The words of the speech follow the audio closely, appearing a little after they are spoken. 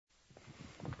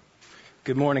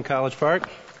Good morning, College Park.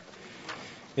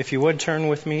 If you would turn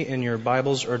with me in your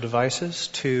Bibles or devices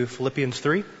to Philippians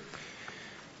 3.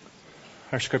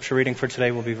 Our scripture reading for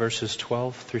today will be verses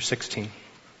 12 through 16.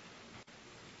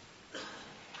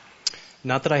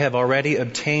 Not that I have already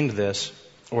obtained this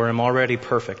or am already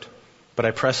perfect, but I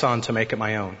press on to make it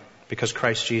my own, because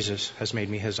Christ Jesus has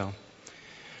made me his own.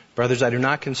 Brothers, I do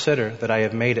not consider that I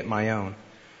have made it my own,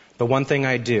 but one thing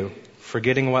I do,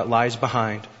 forgetting what lies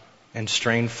behind and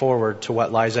strain forward to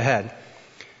what lies ahead,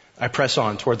 I press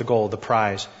on toward the goal, the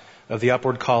prize of the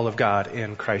upward call of God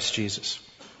in Christ Jesus.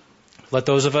 Let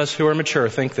those of us who are mature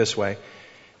think this way,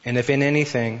 and if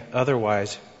anything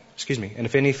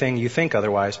you think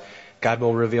otherwise, God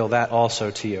will reveal that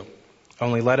also to you.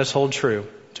 Only let us hold true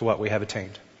to what we have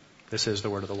attained. This is the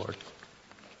word of the Lord.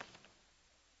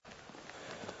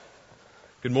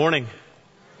 Good morning.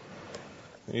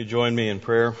 Will you join me in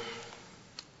prayer?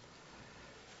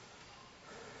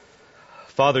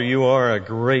 Father, you are a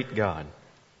great God.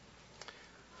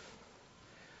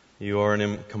 You are an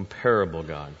incomparable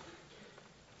God.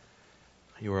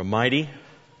 You are mighty,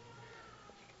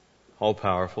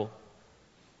 all-powerful,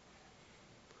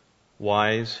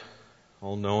 wise,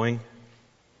 all-knowing.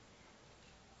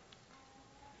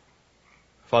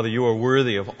 Father, you are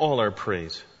worthy of all our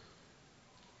praise,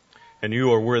 and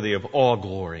you are worthy of all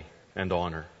glory and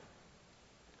honor.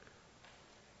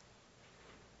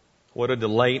 What a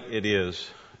delight it is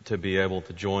to be able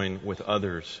to join with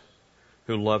others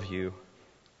who love you,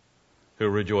 who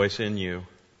rejoice in you,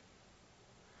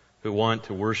 who want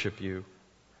to worship you,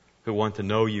 who want to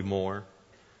know you more,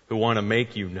 who want to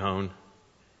make you known.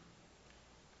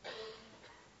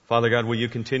 Father God, will you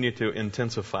continue to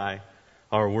intensify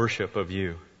our worship of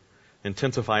you,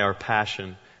 intensify our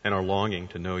passion and our longing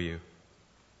to know you.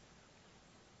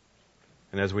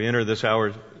 And as we enter this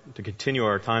hour to continue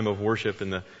our time of worship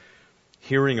in the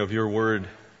hearing of your word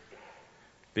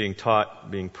being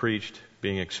taught, being preached,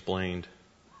 being explained,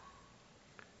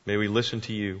 may we listen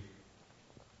to you.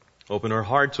 Open our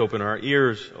hearts, open our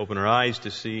ears, open our eyes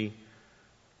to see,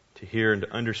 to hear, and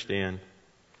to understand.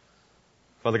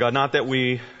 Father God, not that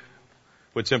we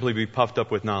would simply be puffed up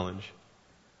with knowledge,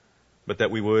 but that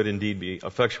we would indeed be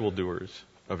effectual doers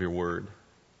of your word,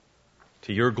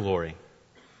 to your glory,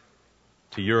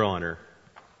 to your honor.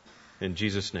 In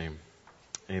Jesus' name,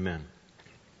 amen.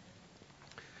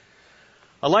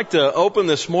 I'd like to open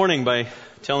this morning by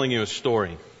telling you a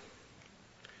story.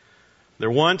 There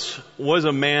once was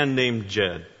a man named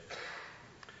Jed,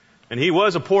 and he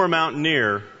was a poor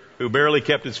mountaineer who barely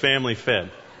kept his family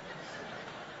fed.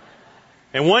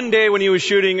 And one day when he was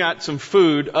shooting at some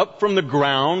food, up from the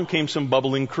ground came some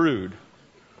bubbling crude.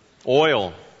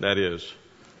 Oil, that is.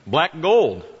 Black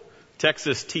gold,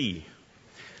 Texas tea.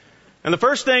 And the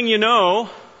first thing you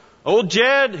know, old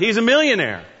Jed, he's a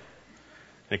millionaire.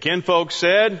 The kinfolk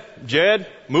said, Jed,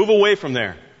 move away from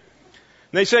there.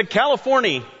 And they said,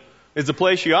 California is the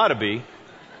place you ought to be.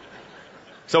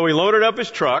 So he loaded up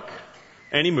his truck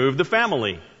and he moved the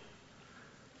family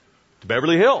to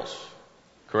Beverly Hills.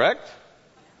 Correct?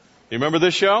 You remember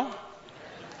this show?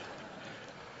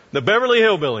 The Beverly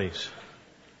Hillbillies.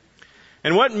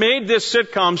 And what made this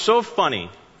sitcom so funny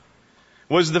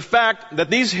was the fact that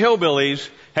these hillbillies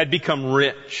had become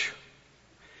rich.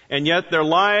 And yet their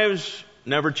lives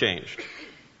never changed.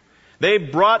 They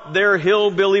brought their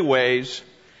hillbilly ways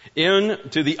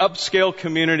into the upscale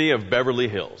community of Beverly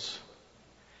Hills.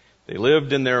 They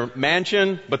lived in their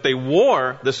mansion, but they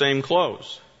wore the same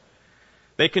clothes.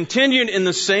 They continued in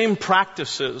the same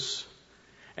practices,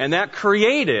 and that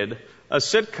created a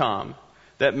sitcom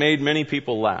that made many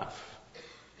people laugh.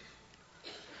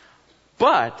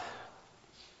 But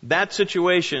that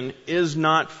situation is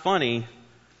not funny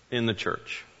in the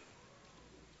church.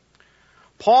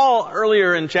 Paul,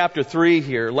 earlier in chapter 3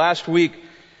 here, last week,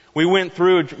 we went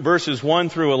through verses 1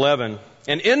 through 11.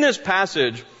 And in this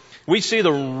passage, we see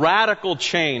the radical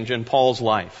change in Paul's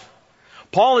life.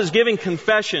 Paul is giving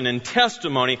confession and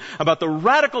testimony about the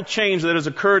radical change that has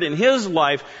occurred in his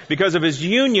life because of his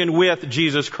union with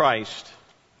Jesus Christ.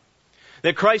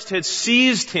 That Christ had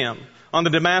seized him on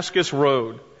the Damascus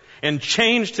road and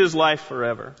changed his life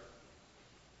forever.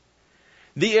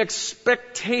 The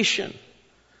expectation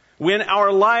when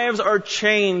our lives are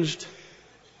changed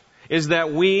is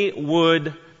that we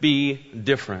would be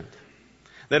different.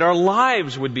 That our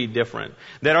lives would be different.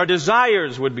 That our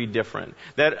desires would be different.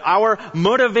 That our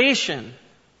motivation,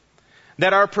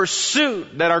 that our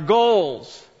pursuit, that our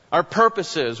goals, our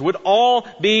purposes would all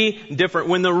be different.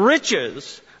 When the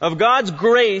riches of God's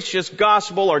gracious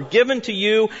gospel are given to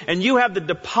you and you have the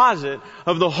deposit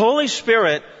of the Holy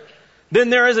Spirit, then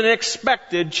there is an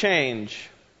expected change.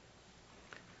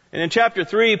 And in chapter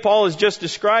 3, Paul has just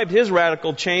described his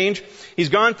radical change. He's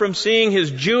gone from seeing his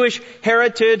Jewish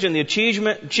heritage and the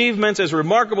achievements as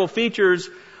remarkable features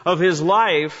of his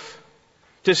life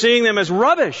to seeing them as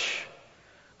rubbish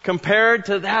compared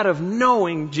to that of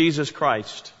knowing Jesus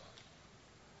Christ.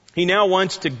 He now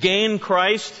wants to gain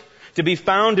Christ, to be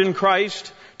found in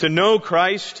Christ, to know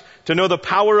the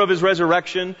power of His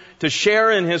resurrection, to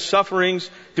share in His sufferings,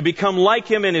 to become like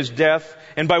Him in His death,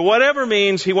 and by whatever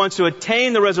means He wants to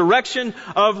attain the resurrection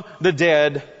of the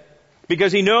dead,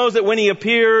 because He knows that when He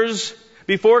appears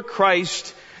before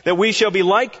Christ, that we shall be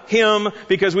like Him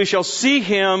because we shall see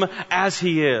Him as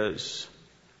He is.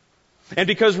 And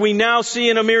because we now see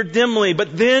in a mirror dimly,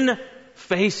 but then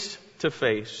face to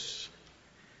face.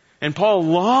 And Paul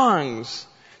longs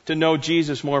to know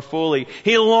Jesus more fully.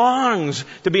 He longs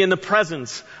to be in the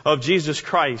presence of Jesus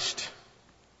Christ.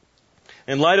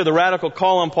 In light of the radical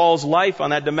call on Paul's life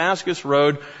on that Damascus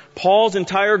road, Paul's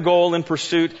entire goal and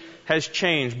pursuit has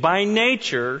changed. By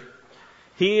nature,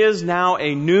 he is now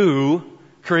a new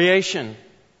creation.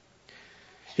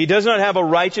 He does not have a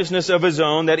righteousness of his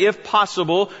own that, if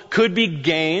possible, could be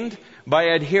gained by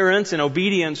adherence and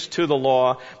obedience to the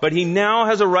law, but he now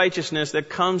has a righteousness that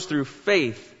comes through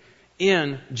faith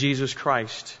in Jesus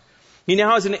Christ. He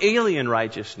now has an alien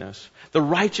righteousness, the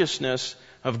righteousness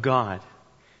of God.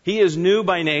 He is new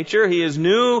by nature. He is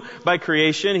new by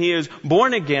creation. He is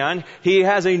born again. He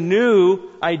has a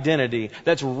new identity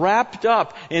that's wrapped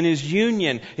up in his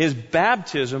union, his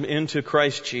baptism into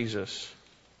Christ Jesus.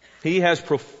 He has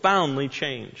profoundly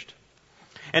changed.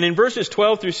 And in verses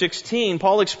 12 through 16,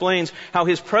 Paul explains how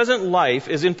his present life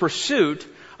is in pursuit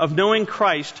of knowing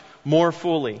Christ more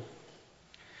fully.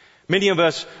 Many of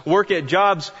us work at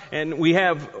jobs and we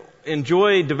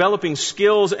enjoy developing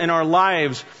skills in our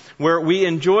lives where we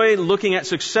enjoy looking at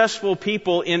successful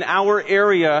people in our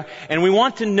area, and we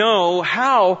want to know,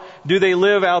 how do they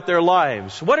live out their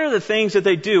lives? What are the things that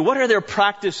they do? What are their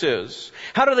practices?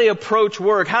 How do they approach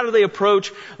work? How do they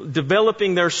approach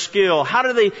developing their skill? How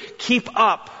do they keep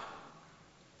up?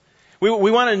 We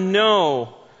want to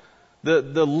know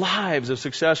the lives of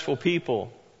successful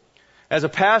people. As a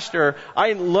pastor,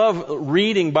 I love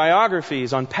reading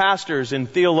biographies on pastors and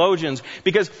theologians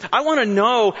because I want to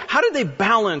know, how do they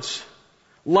balance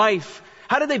life?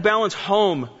 How do they balance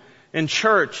home and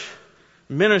church,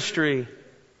 ministry?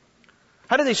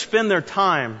 How do they spend their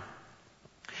time?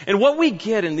 And what we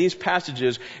get in these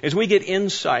passages is we get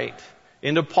insight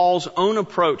into Paul's own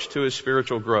approach to his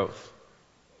spiritual growth.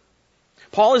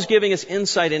 Paul is giving us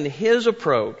insight into his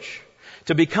approach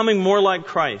to becoming more like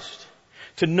Christ,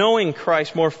 to knowing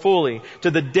Christ more fully,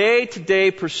 to the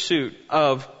day-to-day pursuit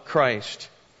of Christ.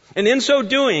 And in so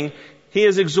doing, he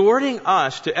is exhorting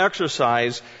us to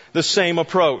exercise the same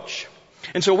approach.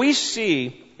 And so we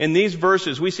see, in these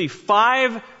verses, we see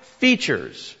 5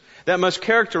 features that must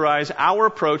characterize our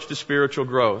approach to spiritual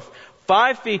growth.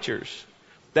 5 features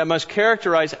that must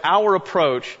characterize our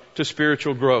approach to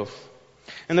spiritual growth.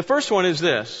 And the first one is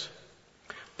this: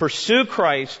 pursue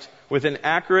Christ with an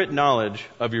accurate knowledge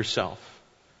of yourself.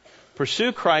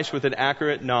 Pursue Christ with an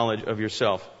accurate knowledge of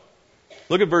yourself.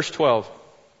 Look at verse 12.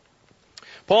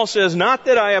 Paul says, "Not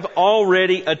that I have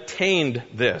already attained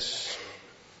this."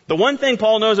 The one thing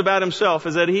Paul knows about himself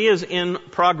is that he is in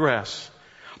progress.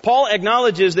 Paul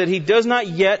acknowledges that he does not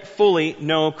yet fully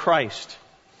know Christ.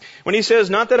 When he says,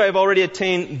 "Not that I have already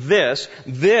attained this,"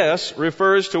 this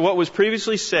refers to what was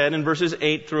previously said in verses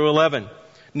 8 through 11,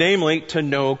 namely, to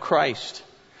know Christ.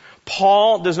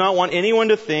 Paul does not want anyone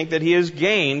to think that he has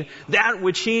gained that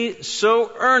which he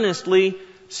so earnestly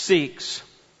seeks.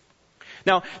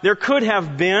 Now, there could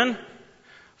have been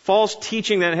false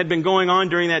teaching that had been going on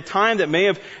during that time that may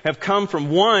have come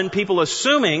from people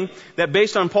assuming that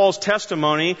based on Paul's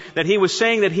testimony that he was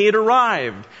saying that he had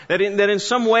arrived, that in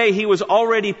some way he was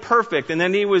already perfect and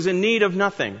that he was in need of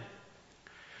nothing.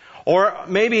 Or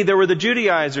maybe there were the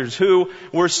Judaizers who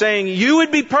were saying, you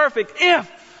would be perfect if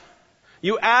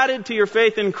you added to your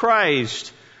faith in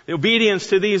Christ the obedience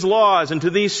to these laws and to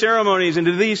these ceremonies and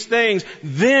to these things,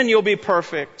 then you'll be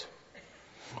perfect.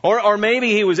 Or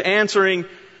maybe he was answering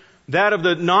that of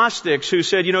the Gnostics who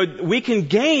said, we can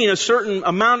gain a certain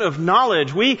amount of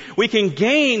knowledge. We can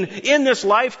gain in this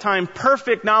lifetime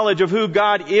perfect knowledge of who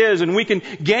God is, and we can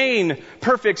gain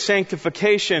perfect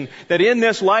sanctification, that in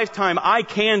this lifetime I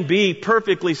can be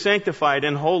perfectly sanctified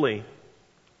and holy.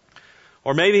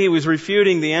 Or maybe he was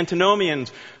refuting the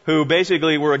antinomians who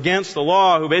basically were against the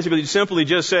law, who basically simply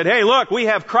just said, hey, look, we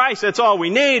have Christ, that's all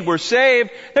we need, we're saved,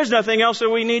 there's nothing else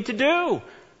that we need to do.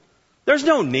 There's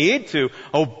no need to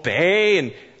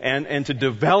obey and to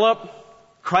develop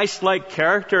Christ-like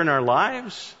character in our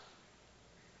lives.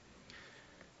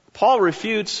 Paul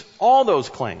refutes all those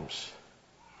claims.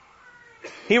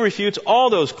 He refutes all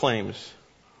those claims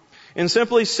in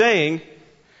simply saying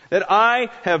that I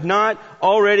have not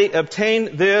already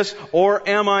obtained this, or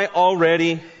am I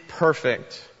already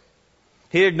perfect?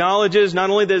 He acknowledges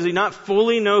not only does he not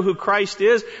fully know who Christ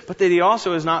is, but that he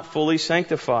also is not fully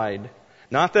sanctified.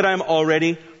 Not that I'm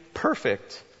already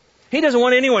perfect. He doesn't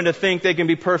want anyone to think they can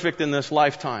be perfect in this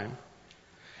lifetime.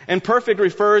 And perfect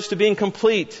refers to being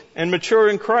complete and mature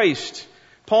in Christ.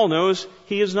 Paul knows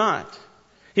he is not.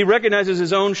 He recognizes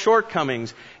his own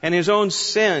shortcomings and his own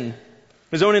sin,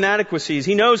 his own inadequacies.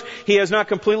 He knows he has not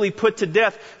completely put to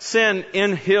death sin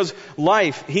in his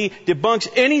life. He debunks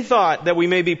any thought that we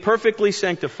may be perfectly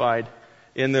sanctified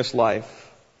in this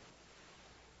life.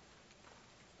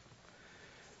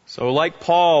 So like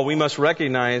Paul, we must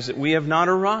recognize that we have not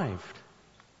arrived,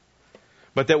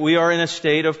 but that we are in a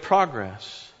state of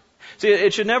progress. See,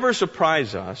 it should never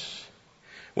surprise us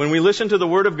when we listen to the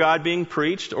Word of God being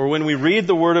preached, or when we read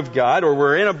the Word of God, or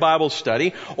we're in a Bible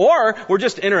study, or we're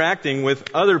just interacting with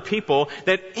other people,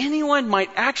 that anyone might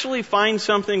actually find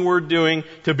something we're doing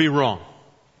to be wrong.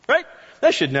 Right?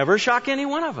 That should never shock any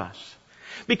one of us.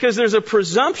 Because there's a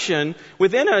presumption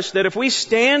within us that if we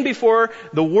stand before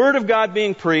the Word of God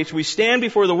being preached, we stand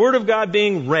before the Word of God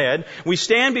being read, we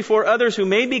stand before others who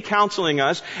may be counseling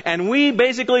us, and we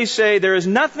basically say, there is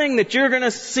nothing that you're going to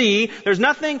see, there's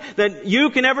nothing that you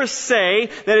can ever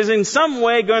say that is in some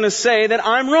way going to say that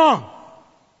I'm wrong.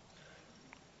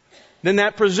 Then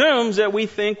that presumes that we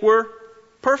think we're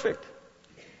perfect.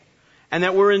 And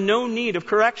that we're in no need of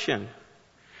correction.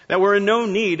 That we're in no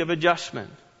need of adjustment.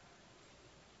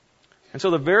 And so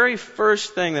the very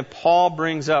first thing that Paul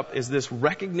brings up is this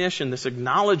recognition, this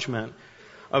acknowledgement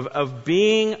of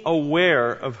being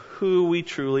aware of who we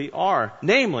truly are.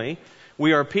 Namely,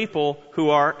 we are people who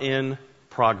are in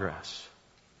progress.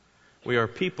 We are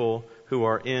people who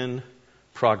are in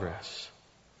progress.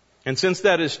 And since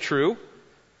that is true,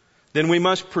 then we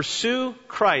must pursue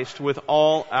Christ with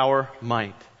all our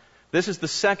might. This is the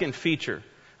second feature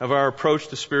of our approach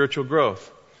to spiritual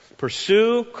growth.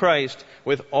 Pursue Christ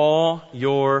with all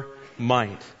your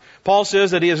might. Paul says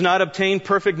that he has not obtained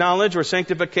perfect knowledge or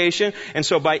sanctification, and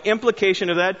so by implication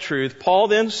of that truth, Paul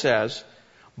then says,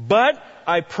 but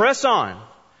I press on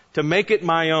to make it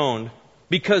my own,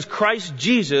 because Christ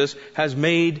Jesus has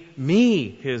made me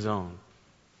his own.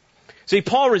 See,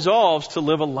 Paul resolves to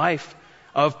live a life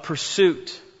of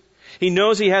pursuit. He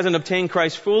knows he hasn't obtained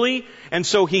Christ fully, and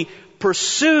so he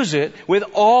pursues it with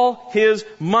all his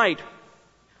might.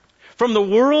 From the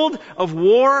world of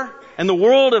war and the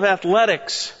world of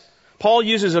athletics, Paul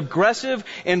uses aggressive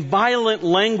and violent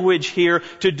language here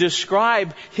to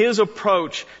describe his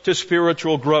approach to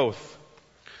spiritual growth.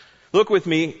 Look with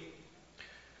me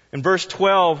in verse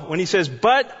 12 when he says,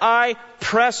 but I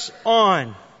press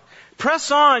on.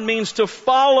 Press on means to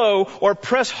follow or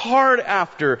press hard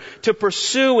after, to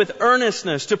pursue with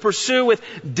earnestness, to pursue with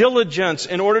diligence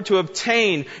in order to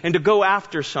obtain and to go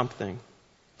after something.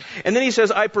 And then he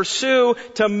says, I pursue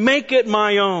to make it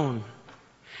my own.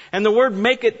 And the word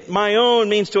make it my own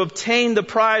means to obtain the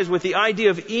prize with the idea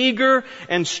of eager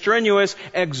and strenuous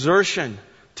exertion,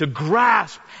 to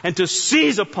grasp and to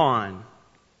seize upon.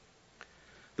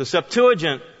 The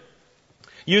Septuagint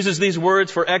uses these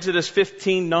words for Exodus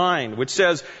 15:9, which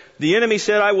says, the enemy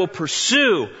said, I will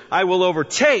pursue, I will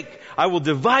overtake, I will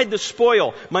divide the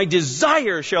spoil, my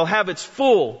desire shall have its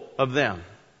full of them.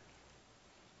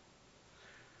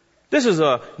 This is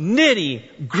a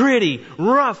nitty, gritty,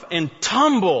 rough and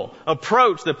tumble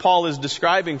approach that Paul is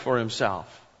describing for himself.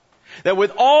 That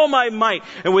with all my might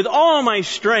and with all my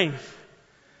strength,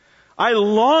 I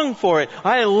long for it.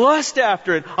 I lust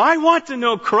after it. I want to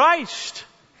know Christ.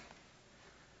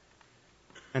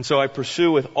 And so I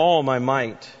pursue with all my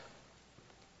might.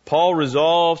 Paul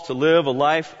resolves to live a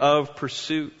life of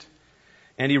pursuit.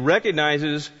 And he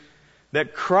recognizes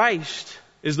that Christ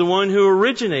is the one who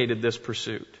originated this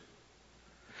pursuit.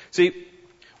 See,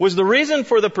 was the reason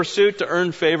for the pursuit to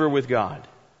earn favor with God?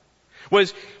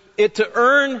 Was it to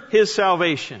earn his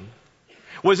salvation?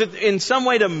 Was it in some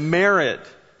way to merit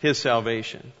his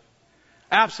salvation?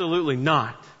 Absolutely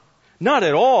not. Not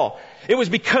at all. It was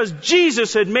because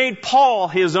Jesus had made Paul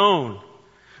his own.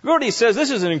 Gordy says, this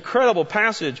is an incredible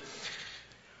passage.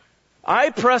 I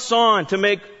press on to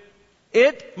make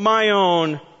it my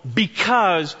own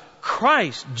because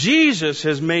Christ, Jesus,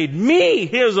 has made me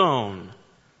his own.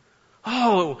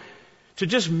 Oh, to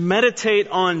just meditate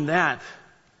on that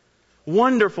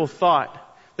wonderful thought,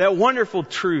 that wonderful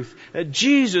truth, that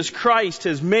Jesus Christ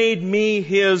has made me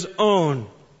his own.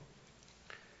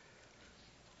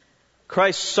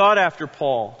 Christ sought after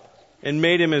Paul and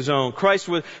made him his own. Christ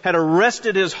had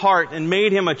arrested his heart and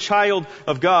made him a child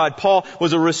of God. Paul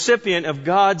was a recipient of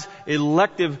God's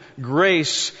elective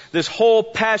grace. This whole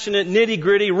passionate,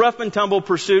 nitty-gritty, rough and tumble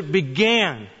pursuit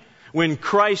began when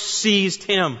Christ seized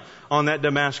him on that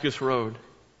Damascus road.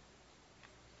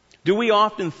 Do we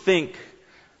often think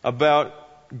about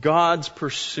God's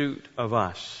pursuit of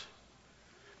us?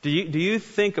 Do you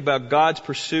think about God's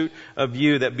pursuit of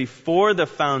you, that before the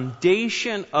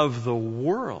foundation of the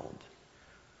world,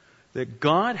 that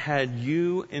God had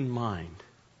you in mind?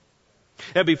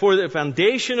 That before the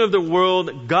foundation of the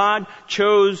world, God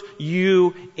chose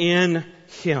you in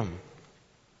Him.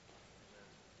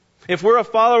 If we're a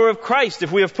follower of Christ,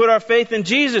 if we have put our faith in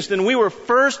Jesus, then we were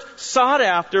first sought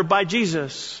after by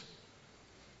Jesus.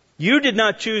 You did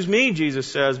not choose me,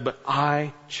 Jesus says, but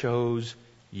I chose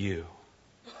you.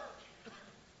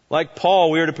 Like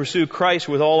Paul, we are to pursue Christ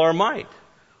with all our might.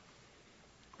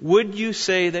 Would you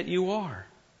say that you are?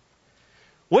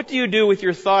 What do you do with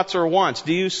your thoughts or wants?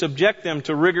 Do you subject them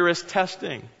to rigorous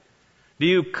testing? Do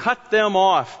you cut them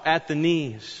off at the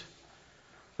knees?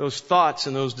 Those thoughts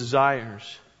and those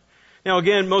desires. Now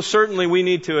again, most certainly we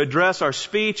need to address our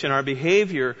speech and our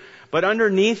behavior, but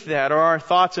underneath that are our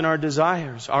thoughts and our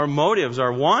desires, our motives,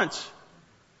 our wants,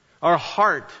 our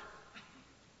heart.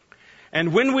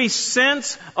 And when we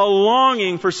sense a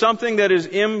longing for something that is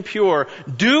impure,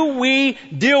 do we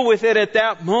deal with it at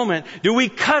that moment? Do we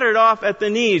cut it off at the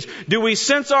knees? Do we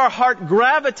sense our heart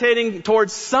gravitating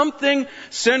towards something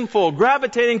sinful,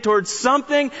 gravitating towards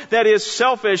something that is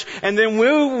selfish, and then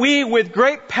we with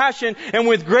great passion and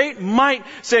with great might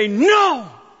say, no!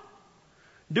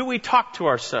 Do we talk to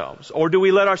ourselves, or do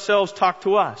we let ourselves talk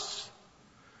to us?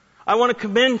 I want to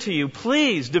commend to you,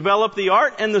 please develop the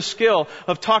art and the skill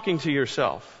of talking to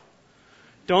yourself.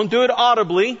 Don't do it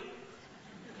audibly.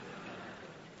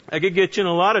 That could get you in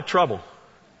a lot of trouble.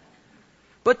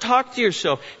 But talk to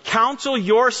yourself. Counsel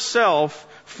yourself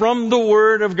from the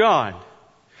Word of God.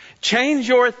 Change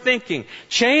your thinking.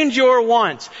 Change your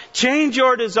wants. Change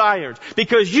your desires.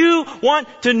 Because you want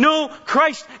to know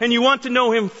Christ and you want to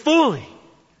know Him fully.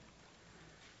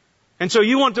 And so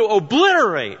you want to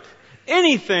obliterate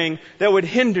anything that would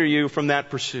hinder you from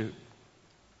that pursuit.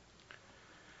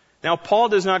 Now, Paul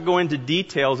does not go into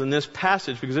details in this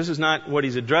passage because this is not what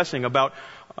he's addressing about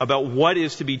what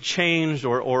is to be changed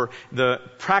or the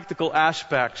practical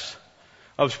aspects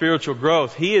of spiritual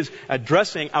growth. He is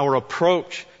addressing our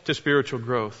approach to spiritual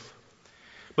growth.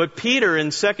 But Peter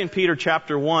in 2 Peter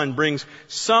chapter 1 brings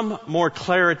some more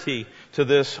clarity to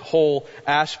this whole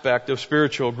aspect of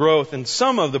spiritual growth and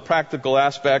some of the practical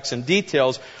aspects and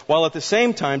details, while at the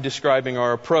same time describing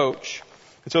our approach.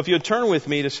 And so if you would turn with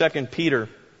me to 2 Peter.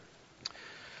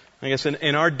 I guess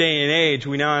in our day and age,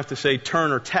 we now have to say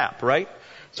turn or tap, right?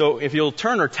 So if you'll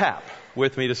turn or tap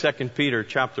with me to 2 Peter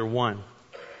chapter 1.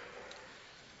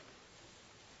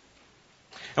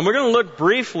 And we're going to look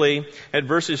briefly at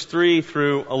verses 3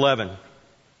 through 11.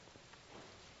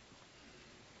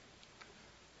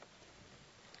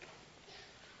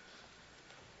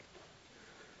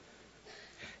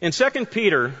 In 2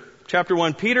 Peter chapter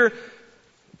 1, Peter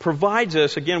provides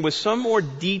us, again, with some more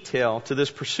detail to this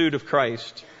pursuit of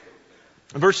Christ.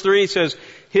 In verse 3 it says,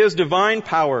 His divine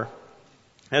power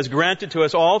has granted to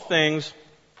us all things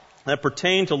that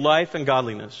pertain to life and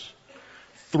godliness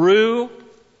through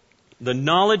the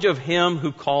knowledge of Him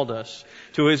who called us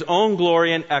to His own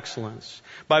glory and excellence,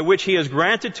 by which He has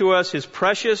granted to us His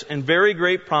precious and very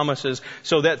great promises,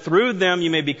 so that through them you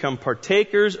may become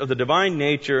partakers of the divine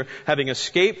nature, having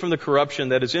escaped from the corruption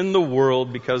that is in the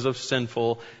world because of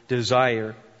sinful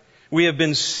desire. We have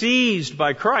been seized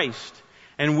by Christ,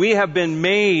 and we have been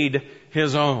made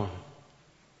His own.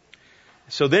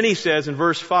 So then he says in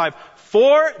verse 5,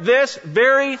 for this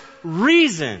very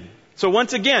reason. So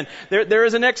once again, there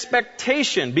is an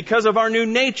expectation because of our new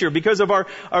nature, because of our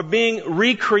being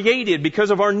recreated,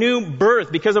 because of our new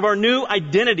birth, because of our new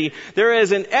identity. There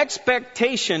is an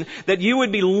expectation that you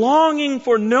would be longing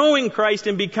for knowing Christ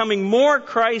and becoming more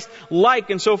Christ-like.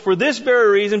 And so for this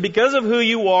very reason, because of who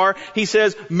you are, he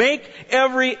says, make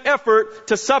every effort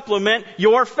to supplement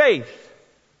your faith.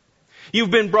 You've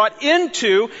been brought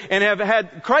into and have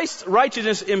had Christ's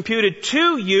righteousness imputed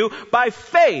to you by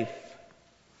faith.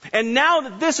 And now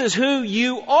that this is who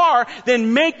you are,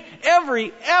 then make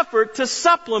every effort to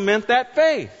supplement that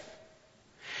faith.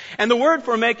 And the word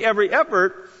for make every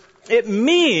effort, it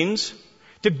means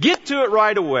to get to it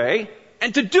right away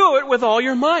and to do it with all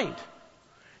your might.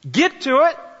 Get to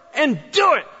it and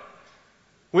do it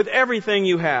with everything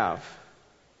you have.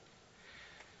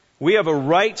 We have a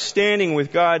right standing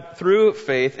with God through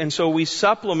faith, and so we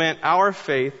supplement our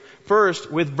faith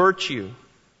first with virtue.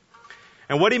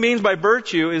 And what he means by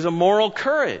virtue is a moral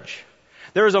courage.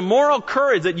 There is a moral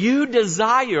courage that you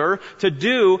desire to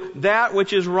do that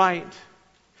which is right.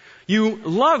 You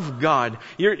love God.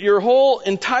 Your whole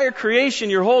entire creation,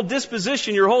 your whole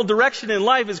disposition, your whole direction in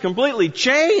life is completely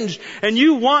changed. And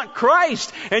you want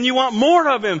Christ. And you want more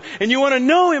of Him. And you want to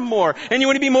know Him more. And you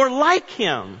want to be more like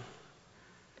Him.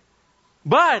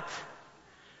 But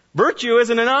virtue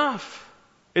isn't enough.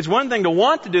 It's one thing to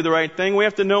want to do the right thing. We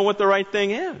have to know what the right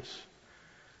thing is.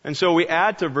 And so we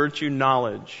add to virtue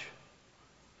knowledge.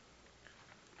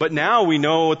 But now we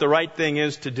know what the right thing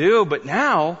is to do. But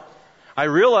now I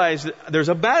realize that there's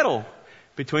a battle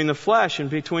between the flesh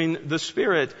and between the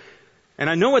Spirit. And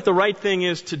I know what the right thing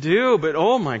is to do, but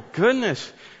oh my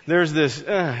goodness, there's this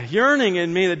yearning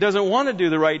in me that doesn't want to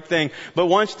do the right thing, but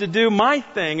wants to do my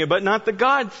thing, but not the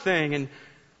God thing. And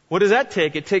what does that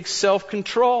take? It takes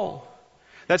self-control.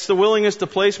 That's the willingness to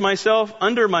place myself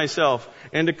under myself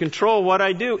and to control what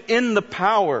I do in the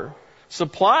power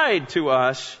supplied to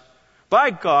us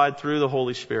by God through the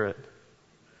Holy Spirit.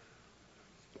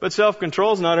 But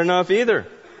self-control is not enough either.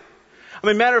 I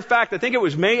mean, matter of fact, I think it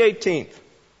was May 18th,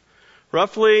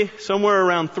 roughly somewhere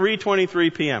around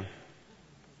 3:23 p.m.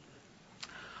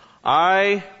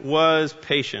 I was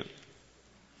patient.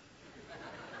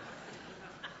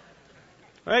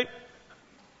 Right?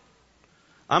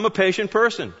 I'm a patient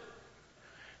person.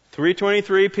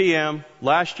 3:23 p.m.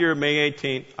 last year, May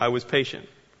 18th, I was patient.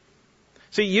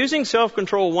 See, using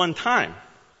self-control one time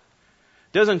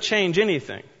doesn't change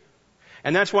anything.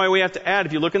 And that's why we have to add,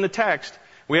 if you look in the text,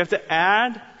 we have to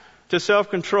add to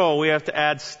self-control, we have to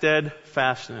add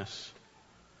steadfastness.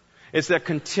 It's that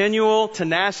continual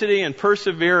tenacity and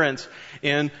perseverance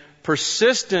in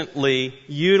persistently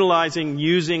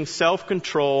using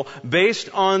self-control based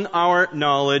on our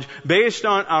knowledge, based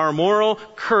on our moral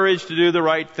courage to do the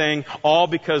right thing, all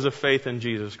because of faith in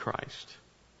Jesus Christ.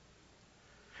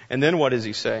 And then what does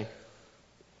he say?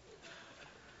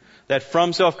 That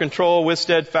from self-control with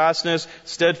steadfastness,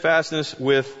 steadfastness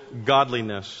with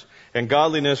godliness, and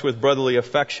godliness with brotherly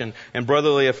affection, and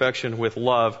brotherly affection with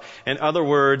love. In other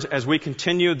words, as we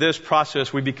continue this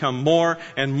process, we become more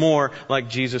and more like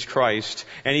Jesus Christ.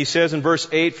 And he says in verse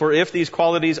 8, for if these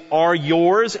qualities are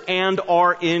yours and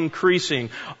are increasing.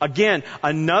 Again,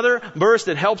 another verse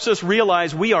that helps us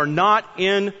realize we are not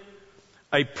in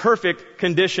a perfect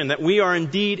condition, that we are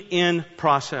indeed in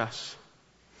process.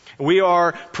 We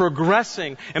are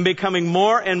progressing and becoming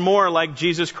more and more like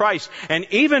Jesus Christ. And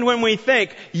even when we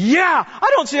think,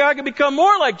 I don't see how I can become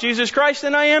more like Jesus Christ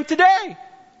than I am today.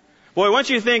 Boy, once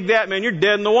you think that, man, you're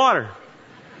dead in the water.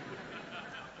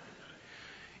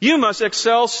 You must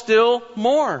excel still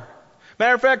more.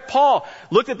 Matter of fact, Paul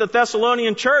looked at the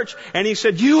Thessalonian church and he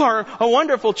said, you are a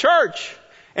wonderful church.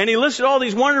 And he listed all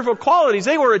these wonderful qualities.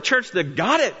 They were a church that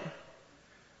got it.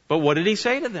 But what did he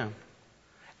say to them?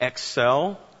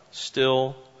 Excel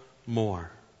still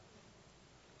more.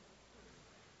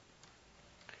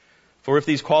 For if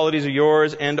these qualities are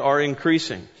yours and are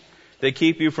increasing, they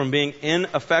keep you from being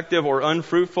ineffective or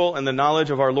unfruitful in the knowledge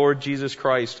of our Lord Jesus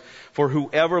Christ. For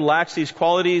whoever lacks these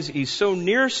qualities, he's so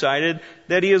nearsighted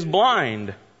that he is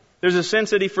blind. There's a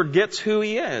sense that he forgets who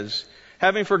he is,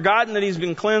 having forgotten that he's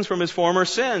been cleansed from his former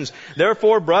sins.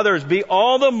 Therefore, brothers, be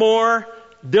all the more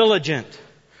diligent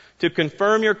to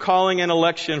confirm your calling and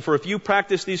election. For if you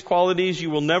practice these qualities,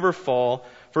 you will never fall.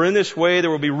 For in this way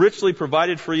there will be richly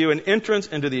provided for you an entrance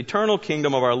into the eternal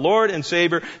kingdom of our Lord and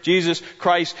Savior, Jesus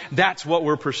Christ. That's what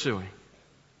we're pursuing.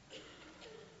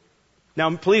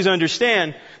 Now, please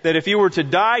understand that if you were to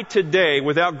die today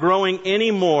without growing any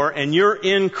more and you're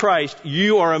in Christ,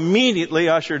 you are immediately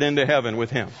ushered into heaven with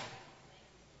Him.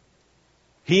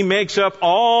 He makes up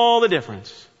all the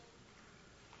difference.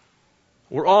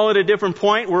 We're all at a different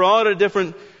point. We're all at a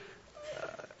different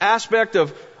aspect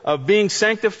of being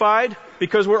sanctified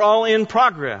because we're all in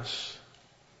progress.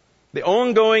 The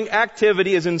ongoing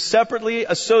activity is inseparably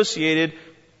associated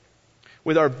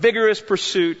with our vigorous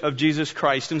pursuit of Jesus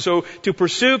Christ. And so to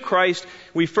pursue Christ,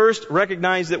 we first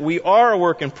recognize that we are a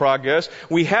work in progress.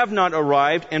 We have not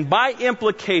arrived. And by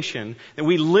implication, that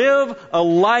we live a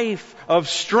life of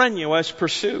strenuous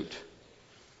pursuit.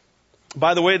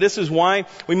 By the way, this is why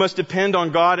we must depend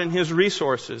on God and His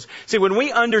resources. See, when we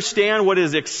understand what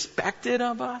is expected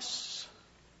of us,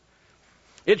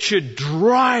 it should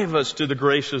drive us to the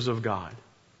graces of God.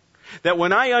 That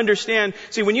when I understand,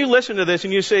 see, when you listen to this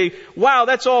and you say, wow,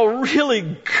 that's all really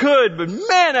good, but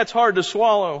man, that's hard to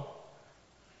swallow.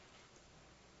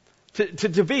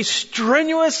 To be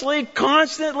strenuously,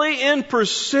 constantly in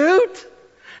pursuit,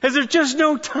 as there's just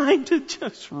no time to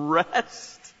just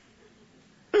rest.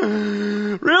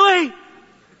 Really?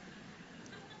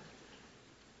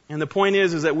 And the point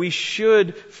is that we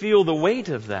should feel the weight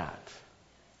of that.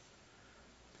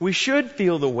 We should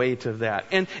feel the weight of that.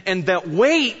 And that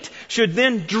weight should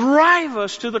then drive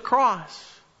us to the cross.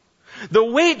 The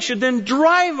weight should then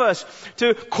drive us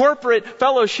to corporate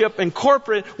fellowship and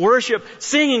corporate worship,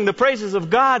 singing the praises of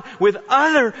God with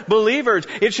other believers.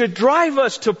 It should drive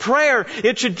us to prayer.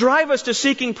 It should drive us to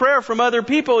seeking prayer from other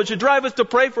people. It should drive us to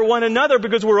pray for one another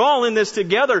because we're all in this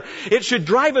together. It should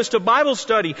drive us to Bible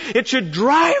study. It should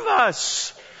drive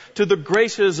us to the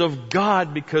graces of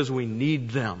God because we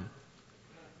need them.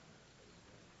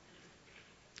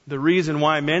 The reason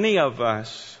why many of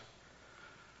us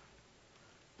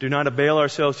do not avail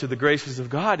ourselves to the graces of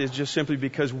God is just simply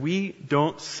because we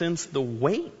don't sense the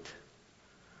weight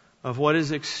of what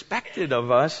is expected of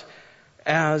us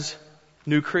as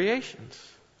new creations,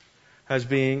 as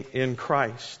being in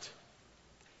Christ.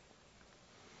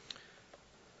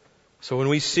 So when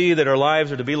we see that our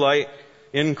lives are to be like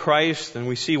in Christ, and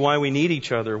we see why we need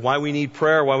each other, why we need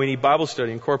prayer, why we need Bible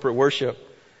study and corporate worship.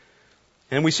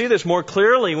 And we see this more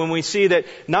clearly when we see that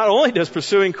not only does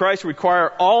pursuing Christ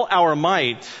require all our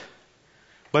might,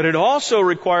 but it also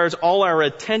requires all our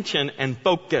attention and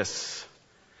focus.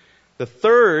 The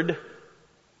third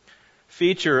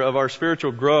feature of our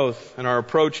spiritual growth and our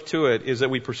approach to it is that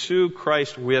we pursue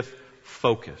Christ with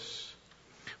focus.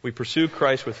 We pursue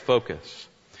Christ with focus.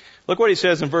 Look what he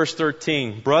says in verse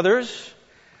 13. Brothers,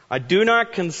 I do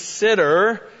not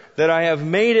consider that I have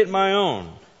made it my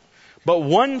own. But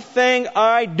one thing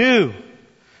I do,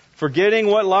 forgetting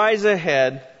what lies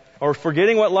ahead, or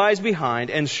forgetting what lies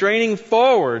behind, and straining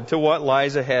forward to what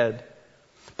lies ahead.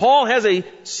 Paul has a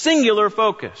singular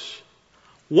focus.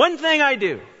 One thing I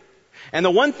do. And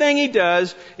the one thing he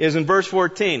does is in verse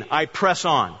 14, I press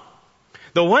on.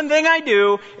 The one thing I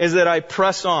do is that I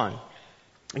press on.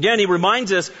 Again, he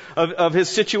reminds us of his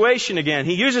situation again.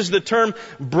 He uses the term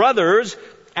brothers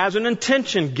as an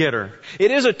attention getter. It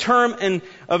is a term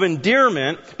of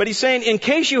endearment, but he's saying, in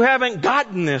case you haven't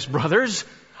gotten this, brothers,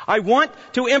 I want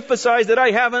to emphasize that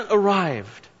I haven't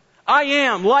arrived. I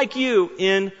am, like you,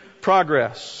 in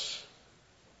progress.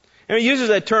 And he uses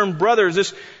that term brothers.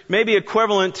 This may be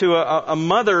equivalent to a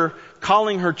mother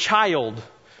calling her child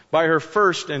by her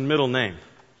first and middle name.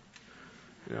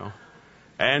 You know,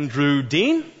 Andrew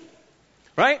Dean,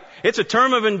 right? It's a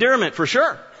term of endearment for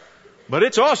sure. But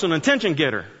it's also an attention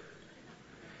getter.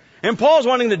 And Paul's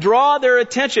wanting to draw their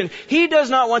attention. He does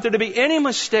not want there to be any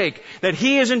mistake that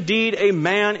he is indeed a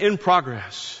man in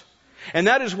progress. And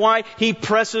that is why he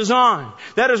presses on.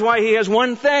 That is why he has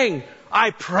one thing.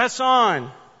 I press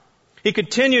on. He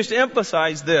continues to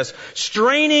emphasize this.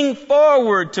 Straining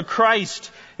forward to Christ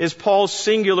is Paul's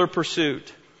singular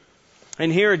pursuit.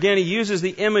 And here again he uses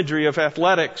the imagery of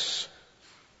athletics.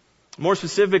 More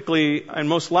specifically and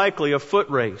most likely a foot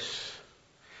race.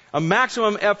 A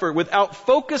maximum effort without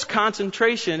focused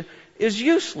concentration is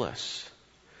useless.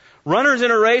 Runners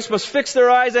in a race must fix their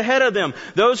eyes ahead of them.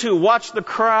 Those who watch the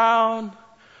crowd,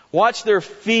 watch their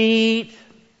feet,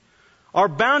 are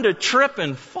bound to trip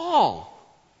and fall.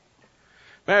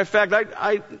 Matter of fact,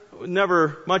 I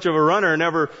never much of a runner,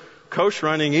 never coached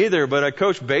running either, but I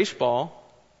coached baseball.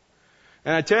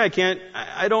 And I tell you,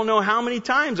 I don't know how many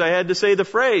times I had to say the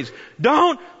phrase,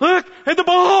 don't look at the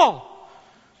ball!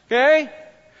 Okay?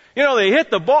 You know, they hit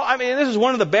the ball. I mean, this is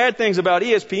one of the bad things about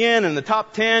ESPN and the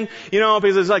top 10, you know,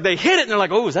 because it's like they hit it and they're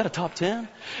like, oh, is that a top 10?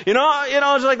 You know,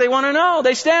 it's like they want to know.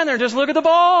 They stand there and just look at the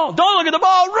ball. Don't look at the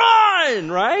ball,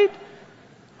 run! Right?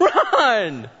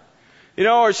 Run! You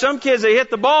know, or some kids, they hit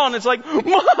the ball and it's like, Mom,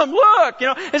 look! You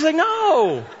know, it's like,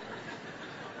 no!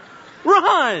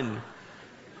 Run!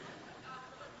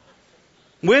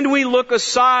 When we look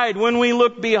aside, when we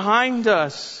look behind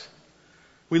us,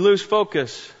 we lose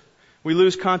focus. We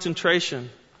lose concentration.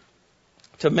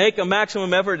 To make a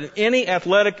maximum effort in any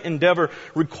athletic endeavor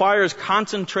requires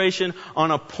concentration on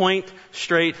a point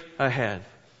straight ahead.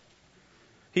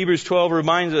 Hebrews 12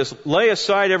 reminds us, lay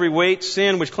aside every weight,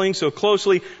 sin which clings so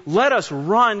closely. Let us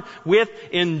run with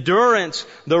endurance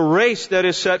the race that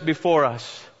is set before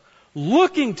us.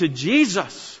 Looking to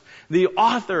Jesus, the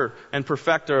author and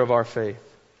perfecter of our faith.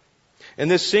 And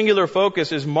this singular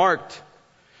focus is marked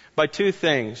by two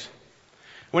things.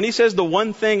 When he says the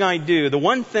one thing I do, the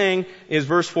one thing is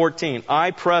verse 14.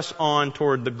 I press on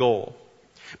toward the goal.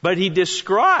 But he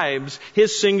describes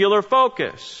his singular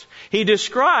focus. He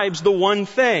describes the one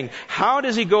thing. How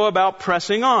does he go about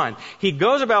pressing on? He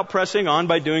goes about pressing on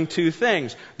by doing two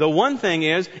things. The one thing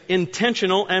is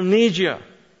intentional amnesia.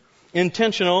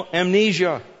 Intentional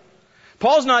amnesia.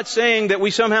 Paul's not saying that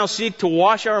we somehow seek to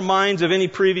wash our minds of any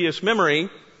previous memory.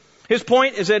 His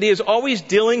point is that he is always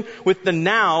dealing with the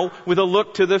now with a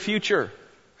look to the future.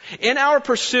 In our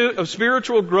pursuit of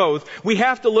spiritual growth, we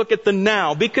have to look at the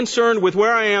now. Be concerned with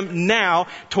where I am now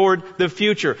toward the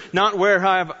future. Not where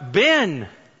I've been,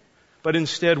 but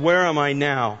instead, where am I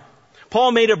now?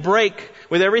 Paul made a break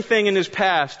with everything in his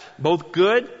past, both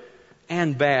good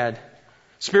and bad.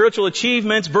 Spiritual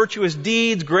achievements, virtuous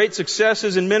deeds, great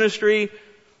successes in ministry,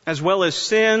 as well as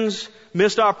sins,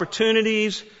 missed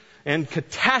opportunities, and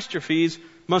catastrophes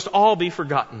must all be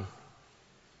forgotten.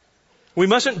 We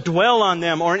mustn't dwell on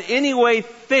them or in any way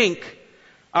think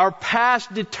our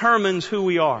past determines who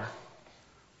we are.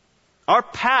 Our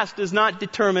past does not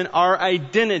determine our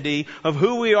identity of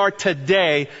who we are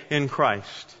today in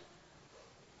Christ.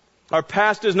 Our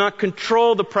past does not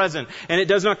control the present, and it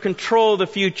does not control the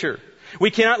future.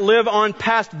 We cannot live on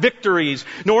past victories,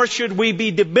 nor should we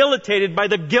be debilitated by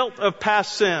the guilt of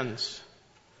past sins.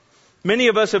 Many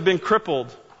of us have been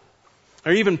crippled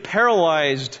or even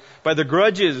paralyzed by the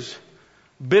grudges,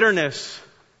 bitterness,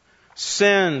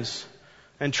 sins,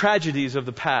 and tragedies of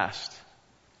the past.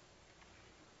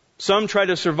 Some try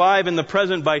to survive in the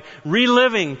present by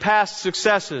reliving past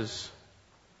successes.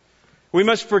 We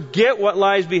must forget what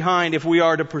lies behind if we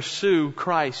are to pursue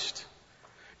Christ.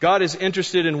 God is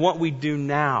interested in what we do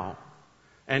now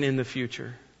and in the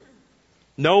future.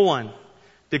 No one,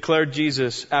 declared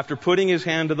Jesus, after putting his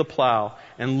hand to the plow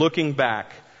and looking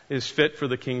back, is fit for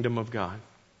the kingdom of God.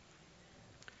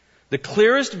 The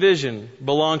clearest vision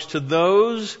belongs to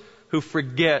those who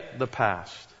forget the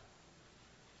past.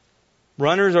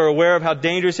 Runners are aware of how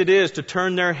dangerous it is to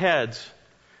turn their heads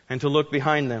and to look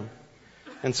behind them.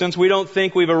 And since we don't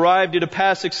think we've arrived due to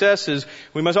past successes,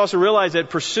 we must also realize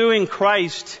that pursuing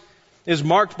Christ is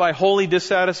marked by holy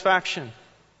dissatisfaction.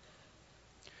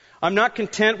 I'm not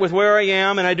content with where I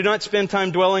am, and I do not spend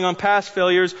time dwelling on past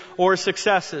failures or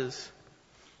successes.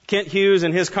 Kent Hughes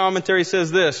in his commentary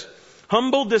says this: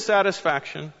 humble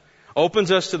dissatisfaction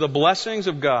opens us to the blessings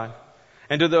of God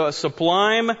and to the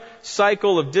sublime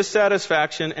cycle of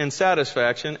dissatisfaction and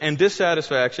satisfaction and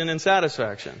dissatisfaction and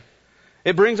satisfaction.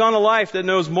 It brings on a life that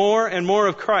knows more and more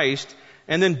of Christ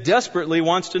and then desperately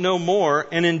wants to know more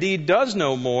and indeed does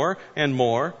know more and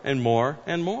more and more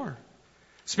and more.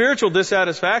 Spiritual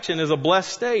dissatisfaction is a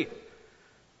blessed state.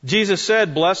 Jesus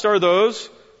said, "Blessed are those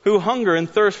who hunger and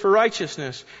thirst for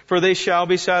righteousness, for they shall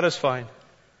be satisfied."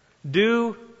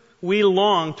 Do we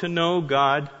long to know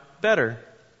God better?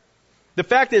 The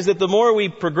fact is that the more we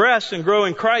progress and grow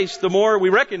in Christ, the more we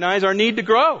recognize our need to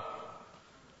grow.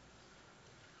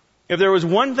 If there was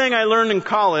one thing I learned in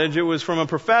college, it was from a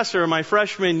professor my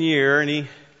freshman year, and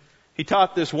he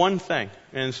taught this one thing,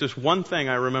 and it's just one thing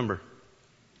I remember.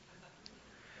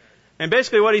 And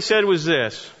basically what he said was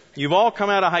this: you've all come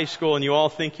out of high school and you all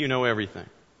think you know everything.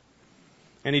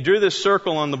 And he drew this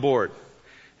circle on the board.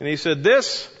 And he said,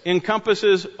 this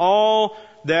encompasses all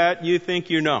that you think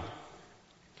you know.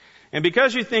 And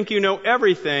because you think you know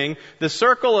everything, the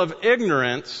circle of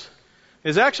ignorance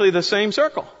is actually the same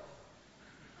circle.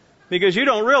 Because you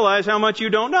don't realize how much you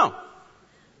don't know.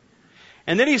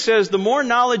 And then he says, the more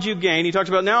knowledge you gain, he talks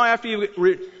about now after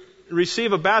you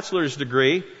receive a bachelor's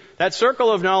degree, that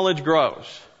circle of knowledge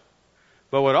grows.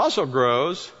 But what also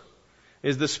grows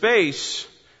is the space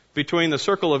between the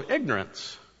circle of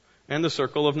ignorance and the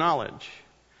circle of knowledge.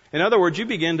 In other words, you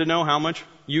begin to know how much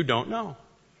you don't know.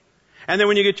 And then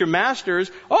when you get your master's,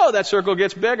 that circle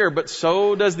gets bigger, but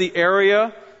so does the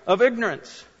area of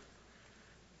ignorance.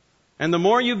 And the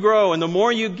more you grow and the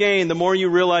more you gain, the more you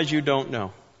realize you don't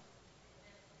know.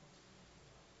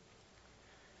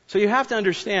 So you have to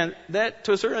understand that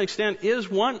to a certain extent is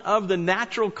one of the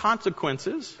natural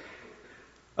consequences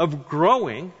of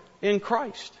growing in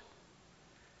Christ.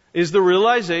 Is the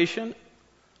realization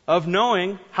of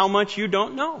knowing how much you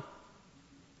don't know.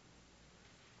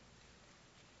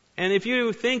 And if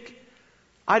you think,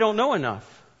 I don't know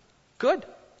enough, good.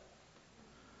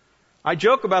 I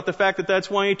joke about the fact that that's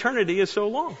why eternity is so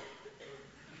long.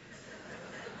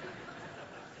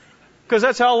 Because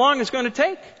that's how long it's going to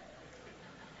take.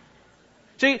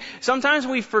 See, sometimes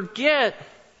we forget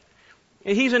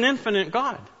He's an infinite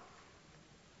God.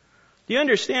 Do you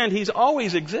understand? He's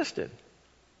always existed.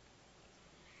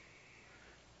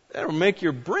 That'll make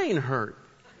your brain hurt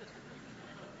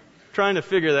trying to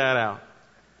figure that out.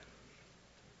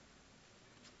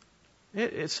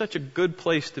 It's such a good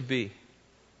place to be,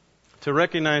 to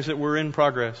recognize that we're in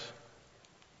progress.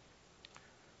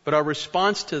 But our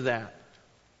response to that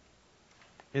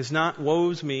is not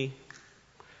woe's me,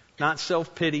 not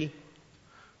self-pity,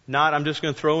 not I'm just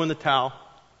going to throw in the towel.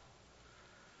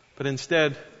 But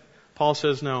instead, Paul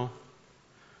says no.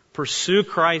 Pursue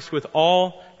Christ with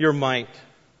all your might.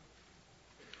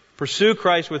 Pursue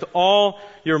Christ with all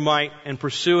your might and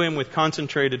pursue Him with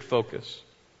concentrated focus.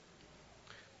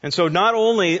 And so not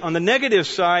only on the negative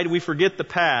side we forget the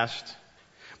past,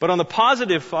 but on the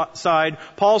positive side,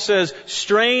 Paul says,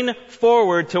 strain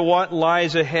forward to what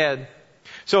lies ahead.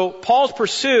 So Paul's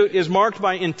pursuit is marked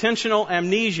by intentional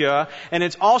amnesia, and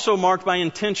it's also marked by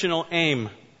intentional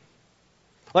aim.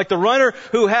 Like the runner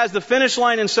who has the finish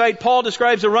line in sight, Paul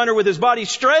describes the runner with his body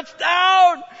stretched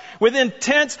out with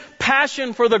intense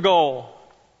passion for the goal.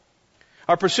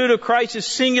 Our pursuit of Christ is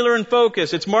singular in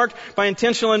focus. It's marked by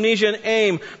intentional amnesia and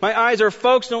aim. My eyes are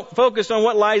focused on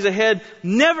what lies ahead,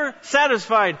 never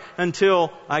satisfied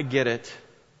until I get it.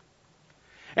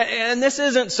 And this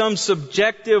isn't some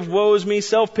subjective, woe is me,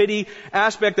 self-pity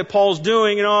aspect that Paul's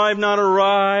doing. I've not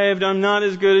arrived. I'm not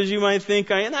as good as you might think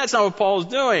I am. That's not what Paul's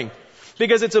doing.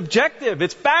 Because it's objective.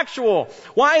 It's factual.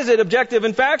 Why is it objective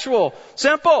and factual?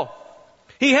 Simple.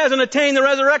 He hasn't attained the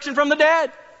resurrection from the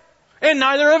dead. And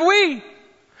neither have we.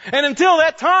 And until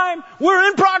that time, we're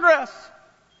in progress.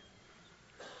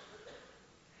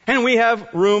 And we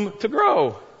have room to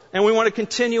grow. And we want to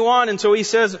continue on. And so he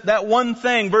says that one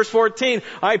thing, verse 14,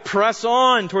 I press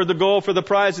on toward the goal for the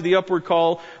prize of the upward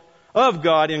call of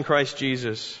God in Christ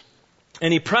Jesus.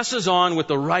 And he presses on with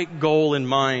the right goal in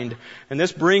mind. And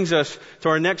this brings us to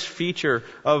our next feature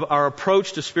of our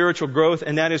approach to spiritual growth,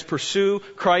 and that is pursue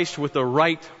Christ with the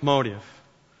right motive.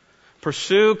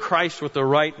 Pursue Christ with the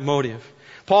right motive.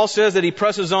 Paul says that he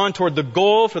presses on toward the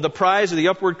goal for the prize of the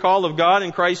upward call of God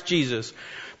in Christ Jesus.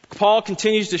 Paul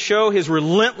continues to show his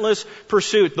relentless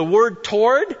pursuit. The word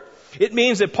toward, it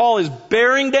means that Paul is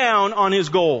bearing down on his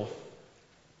goal.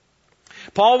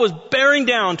 Paul was bearing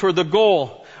down toward the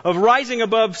goal of rising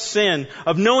above sin,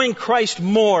 of knowing Christ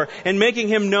more and making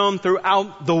Him known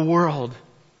throughout the world.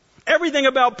 Everything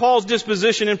about Paul's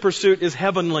disposition and pursuit is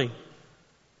heavenly.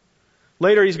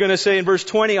 Later he's going to say in verse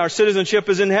 20, our citizenship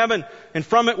is in heaven, and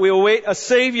from it we await a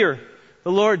Savior,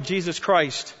 the Lord Jesus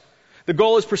Christ. The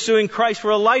goal is pursuing Christ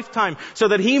for a lifetime so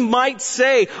that He might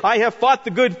say, I have fought the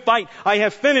good fight, I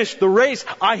have finished the race,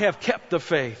 I have kept the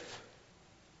faith.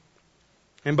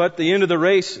 But at the end of the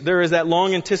race, there is that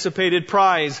long anticipated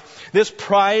prize. This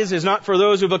prize is not for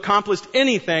those who've accomplished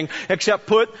anything except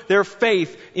put their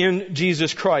faith in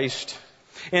Jesus Christ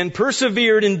and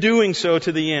persevered in doing so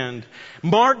to the end,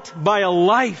 marked by a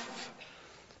life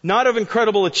not of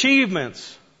incredible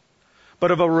achievements,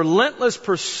 but of a relentless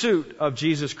pursuit of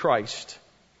Jesus Christ.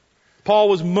 Paul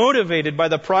was motivated by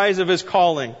the prize of his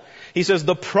calling. He says,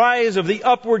 the prize of the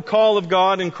upward call of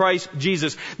God in Christ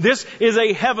Jesus. This is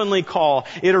a heavenly call.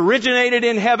 It originated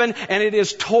in heaven and it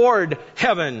is toward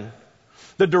heaven.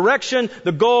 The direction,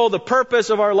 the goal, the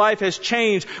purpose of our life has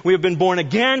changed. We have been born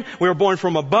again. We are born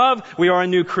from above. We are a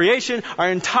new creation. Our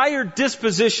entire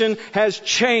disposition has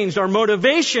changed. Our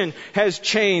motivation has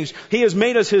changed. He has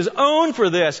made us His own for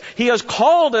this. He has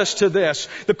called us to this.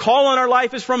 The call on our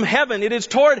life is from heaven. It is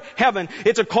toward heaven.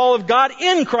 It's a call of God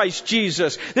in Christ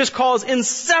Jesus. This call is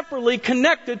inseparably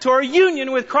connected to our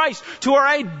union with Christ, to our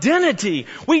identity.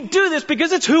 We do this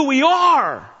because it's who we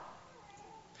are.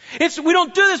 We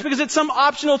don't do this because it's some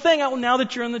optional thing. Oh, now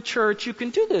that you're in the church, you can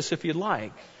do this if you'd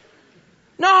like.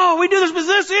 No, we do this because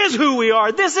this is who we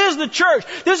are. This is the church.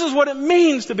 This is what it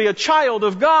means to be a child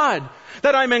of God.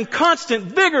 That I'm in constant,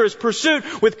 vigorous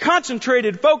pursuit with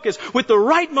concentrated focus, with the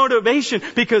right motivation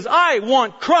because I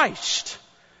want Christ.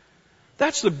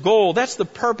 That's the goal. That's the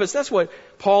purpose. That's what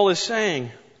Paul is saying.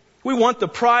 We want the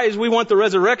prize. We want the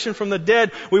resurrection from the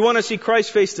dead. We want to see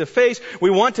Christ face to face. We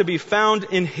want to be found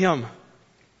in Him.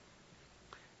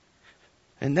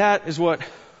 And that is what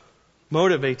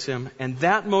motivates him. And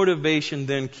that motivation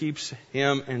then keeps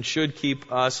him and should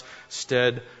keep us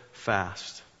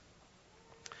steadfast.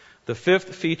 The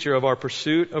fifth feature of our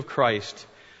pursuit of Christ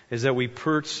is that we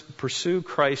pursue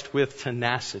Christ with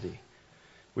tenacity.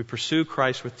 We pursue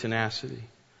Christ with tenacity.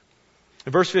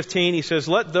 In verse 15, he says,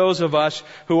 let those of us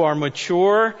who are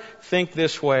mature think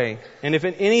this way. And if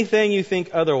in anything you think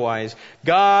otherwise,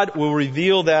 God will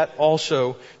reveal that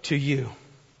also to you.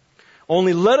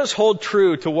 Only let us hold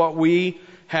true to what we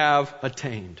have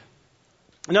attained.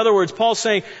 In other words, Paul's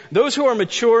saying, those who are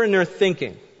mature in their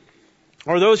thinking,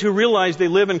 or those who realize they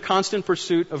live in constant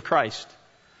pursuit of Christ.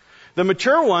 The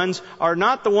mature ones are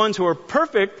not the ones who are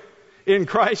perfect in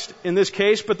Christ in this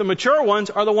case, but the mature ones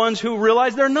are the ones who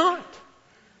realize they're not.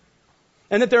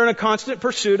 And that they're in a constant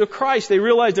pursuit of Christ. They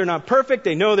realize they're not perfect.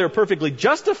 They know they're perfectly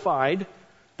justified.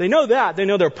 They know that. They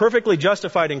know they're perfectly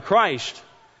justified in Christ.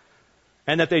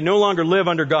 And that they no longer live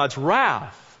under God's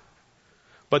wrath.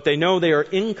 But they know they are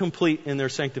incomplete in their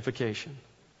sanctification.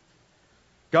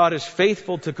 God is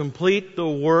faithful to complete the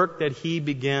work that He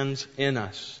begins in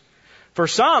us. For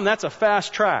some, that's a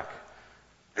fast track.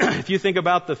 If you think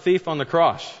about the thief on the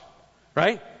cross,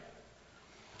 right?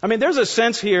 I mean, there's a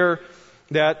sense here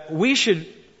that we should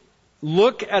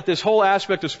look at this whole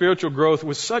aspect of spiritual growth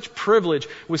with such privilege,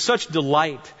 with such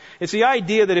delight. It's the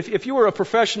idea that if you were a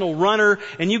professional runner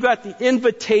and you got the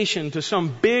invitation to some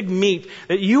big meet,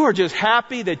 that you are just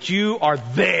happy that you are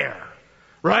there,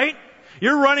 right?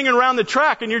 You're running around the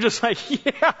track and you're just like,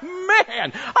 yeah,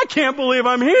 man, I can't believe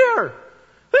I'm here.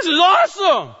 This is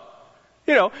awesome.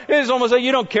 You know, it's almost like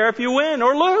you don't care if you win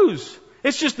or lose.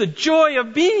 It's just the joy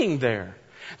of being there.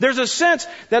 There's a sense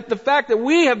that the fact that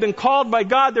we have been called by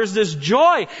God, there's this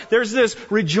joy, there's this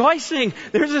rejoicing,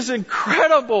 there's this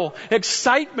incredible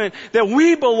excitement that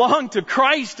we belong to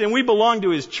Christ and we belong to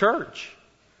His church.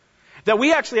 That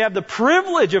we actually have the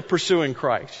privilege of pursuing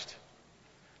Christ.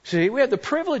 See, we have the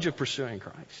privilege of pursuing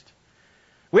Christ.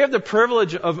 We have the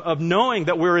privilege of knowing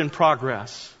that we're in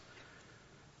progress.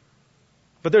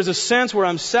 But there's a sense where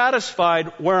I'm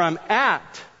satisfied where I'm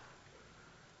at,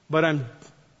 but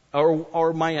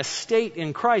or my estate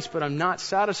in Christ, but I'm not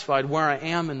satisfied where I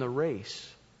am in the race.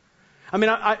 I mean,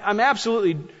 I'm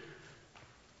absolutely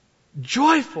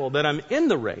joyful that I'm in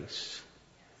the race,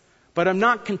 but I'm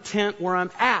not content where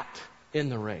I'm at in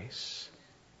the race.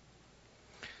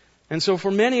 And so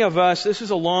for many of us, this is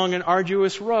a long and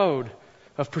arduous road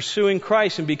of pursuing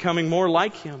Christ and becoming more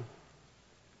like Him.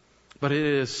 But it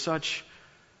is such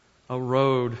a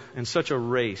road and such a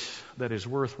race that is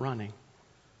worth running.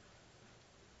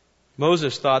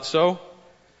 Moses thought so.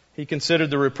 He considered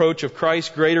the reproach of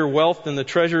Christ greater wealth than the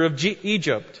treasure of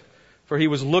Egypt, for he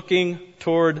was looking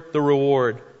toward the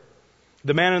reward.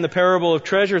 The man in the parable of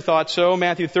treasure thought so.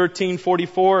 Matthew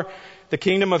 13:44, the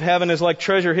kingdom of heaven is like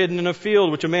treasure hidden in a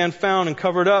field, which a man found and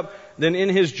covered up. Then in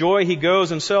his joy he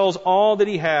goes and sells all that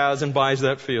he has and buys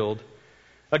that field.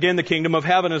 Again, the kingdom of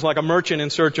heaven is like a merchant in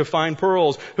search of fine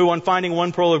pearls, who on finding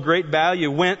one pearl of great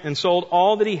value went and sold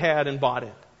all that he had and bought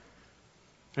it.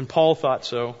 And Paul thought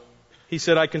so. He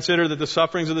said, I consider that the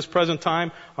sufferings of this present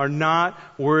time are not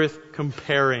worth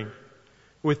comparing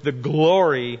with the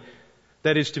glory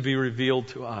that is to be revealed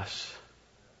to us.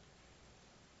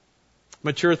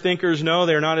 Mature thinkers know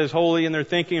they're not as holy in their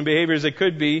thinking and behavior as they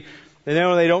could be. They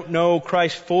know they don't know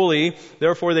Christ fully.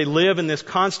 Therefore, they live in this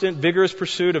constant, vigorous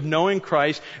pursuit of knowing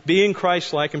Christ, being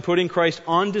Christ-like, and putting Christ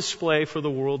on display for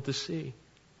the world to see.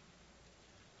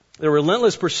 Their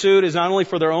relentless pursuit is not only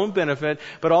for their own benefit,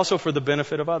 but also for the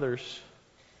benefit of others.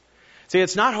 See,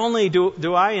 it's not only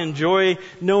do I enjoy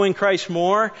knowing Christ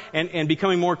more and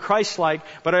becoming more Christ-like,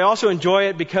 but I also enjoy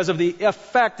it because of the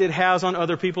effect it has on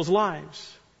other people's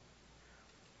lives.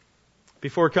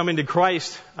 Before coming to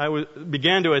Christ, I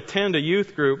began to attend a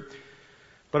youth group,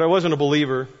 but I wasn't a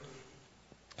believer.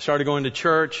 I started going to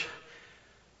church,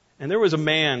 and there was a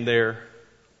man there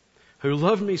who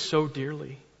loved me so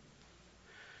dearly.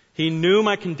 He knew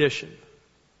my condition,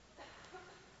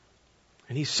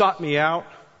 and he sought me out,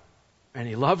 and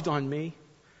he loved on me.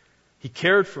 He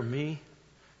cared for me.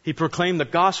 He proclaimed the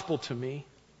gospel to me.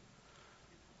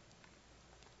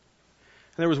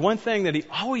 And there was one thing that he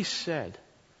always said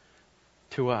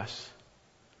to us.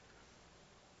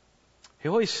 He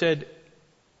always said,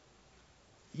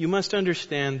 you must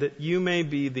understand that you may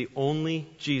be the only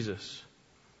Jesus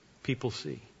people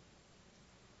see.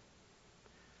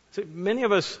 See, many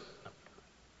of us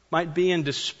might be in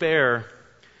despair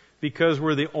because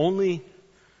we're the only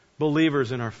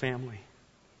believers in our family.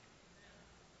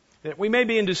 We may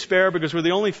be in despair because we're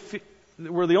the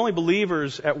only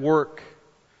believers at work.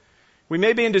 We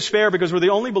may be in despair because we're the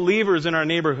only believers in our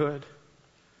neighborhood.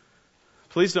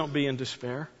 Please don't be in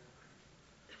despair.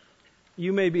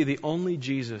 You may be the only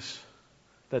Jesus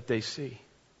that they see.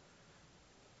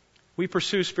 We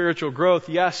pursue spiritual growth,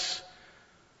 yes,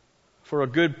 for a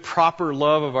good, proper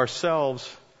love of ourselves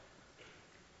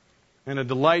and a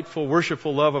delightful,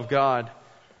 worshipful love of God.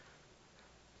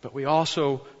 But we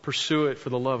also pursue it for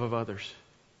the love of others.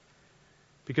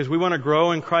 Because we want to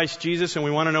grow in Christ Jesus and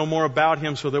we want to know more about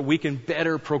Him so that we can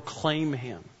better proclaim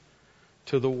Him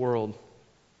to the world.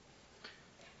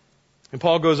 And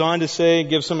Paul goes on to say,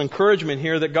 give some encouragement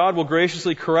here, that God will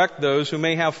graciously correct those who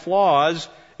may have flaws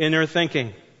in their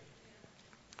thinking.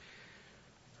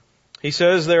 He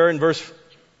says there in verse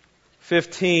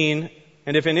 15,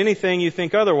 and if in anything you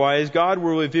think otherwise, God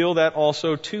will reveal that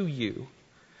also to you.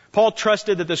 Paul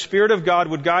trusted that the Spirit of God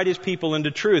would guide His people into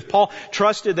truth. Paul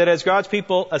trusted that as God's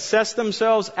people assess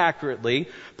themselves accurately,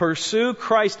 pursue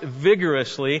Christ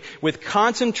vigorously, with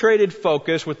concentrated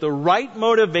focus, with the right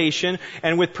motivation,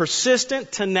 and with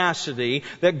persistent tenacity,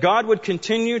 that God would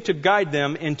continue to guide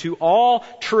them into all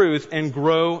truth and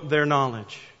grow their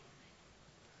knowledge.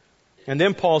 And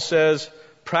then Paul says,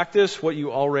 practice what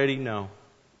you already know.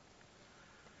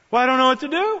 Well, I don't know what to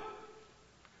do.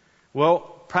 Well,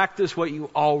 practice what you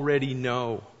already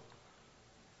know.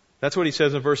 That's what he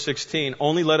says in verse 16.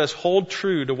 Only let us hold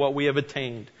true to what we have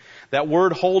attained. That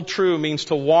word hold true means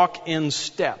to walk in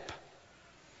step.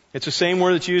 It's the same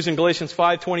word that's used in Galatians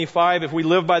 5:25. If we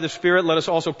live by the Spirit, let us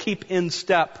also keep in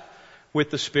step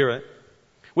with the Spirit.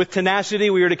 With tenacity,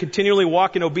 we are to continually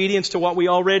walk in obedience to what we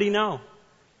already know.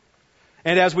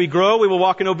 And as we grow, we will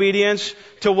walk in obedience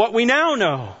to what we now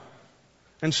know.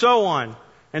 And so on,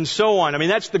 and so on. I mean,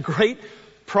 that's the great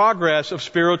progress of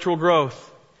spiritual growth.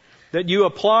 That you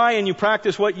apply and you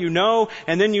practice what you know,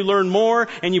 and then you learn more,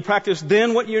 and you practice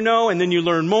then what you know, and then you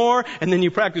learn more, and then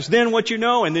you practice then what you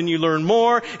know, and then you learn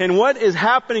more. And what is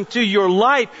happening to your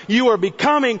life? You are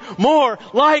becoming more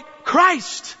like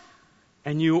Christ.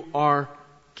 And you are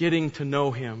getting to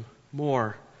know Him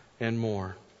more and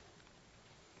more.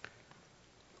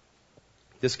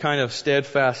 This kind of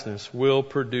steadfastness will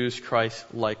produce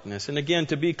Christ-likeness. And again,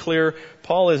 to be clear,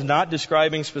 Paul is not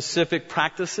describing specific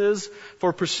practices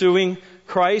for pursuing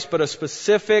Christ, but a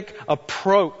specific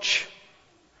approach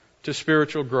to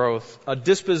spiritual growth. A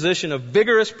disposition of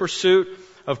vigorous pursuit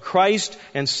of Christ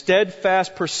and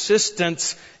steadfast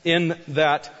persistence in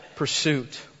that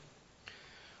pursuit.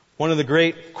 One of the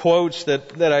great quotes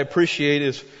that I appreciate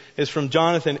is from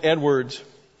Jonathan Edwards.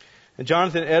 And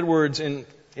Jonathan Edwards,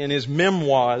 in his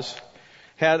memoirs,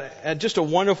 had just a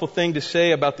wonderful thing to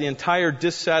say about the entire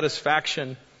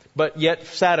dissatisfaction, but yet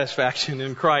satisfaction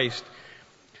in Christ.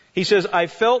 He says, I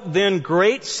felt then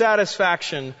great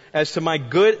satisfaction as to my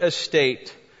good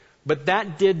estate, but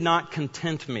that did not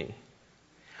content me.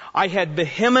 I had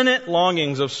vehement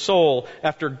longings of soul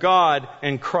after God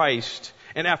and Christ,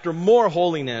 and after more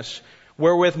holiness,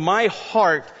 wherewith my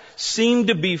heart seemed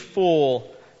to be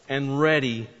full and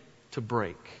ready to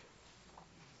break.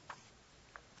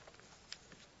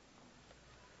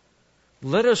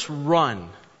 Let us run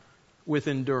with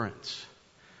endurance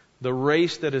the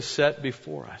race that is set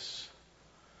before us,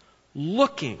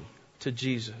 looking to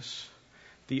Jesus,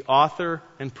 the author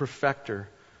and perfecter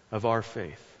of our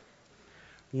faith.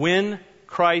 When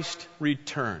Christ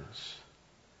returns,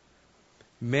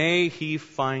 may He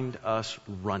find us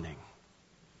running.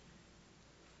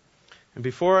 And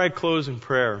before I close in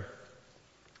prayer,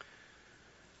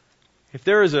 if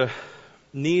there is a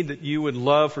need that you would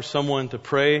love for someone to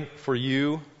pray for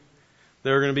you,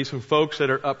 there are going to be some folks that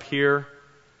are up here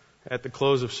at the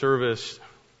close of service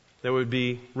that would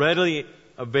be readily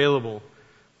available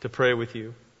to pray with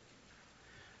you.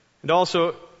 And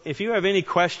also, if you have any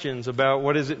questions about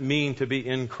what does it mean to be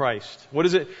in Christ, what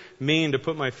does it mean to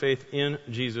put my faith in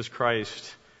Jesus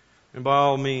Christ, and by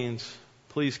all means,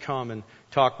 please come and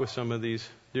talk with some of these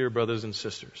dear brothers and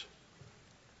sisters.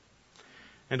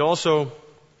 And also,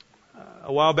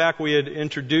 a while back we had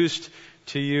introduced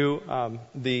to you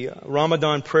the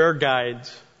Ramadan prayer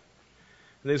guides.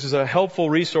 This is a helpful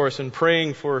resource in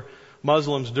praying for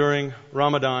Muslims during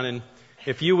Ramadan. And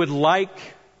if you would like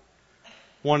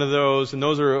one of those, and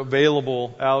those are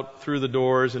available out through the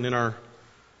doors and in our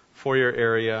foyer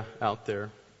area out there.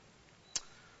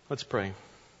 Let's pray.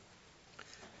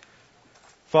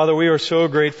 Father, we are so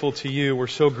grateful to you. We're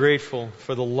so grateful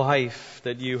for the life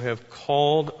that you have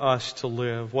called us to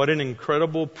live. What an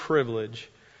incredible privilege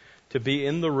to be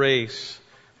in the race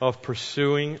of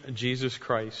pursuing Jesus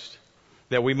Christ.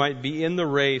 That we might be in the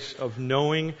race of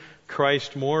knowing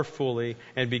Christ more fully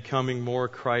and becoming more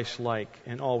Christ-like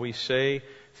in all we say,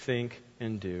 think,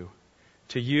 and do.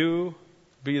 To you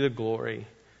be the glory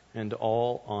and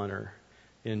all honor.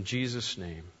 In Jesus'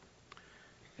 name,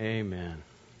 amen.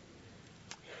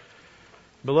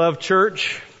 Beloved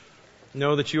church,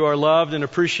 know that you are loved and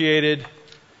appreciated,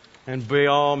 and by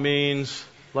all means,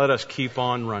 let us keep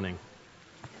on running.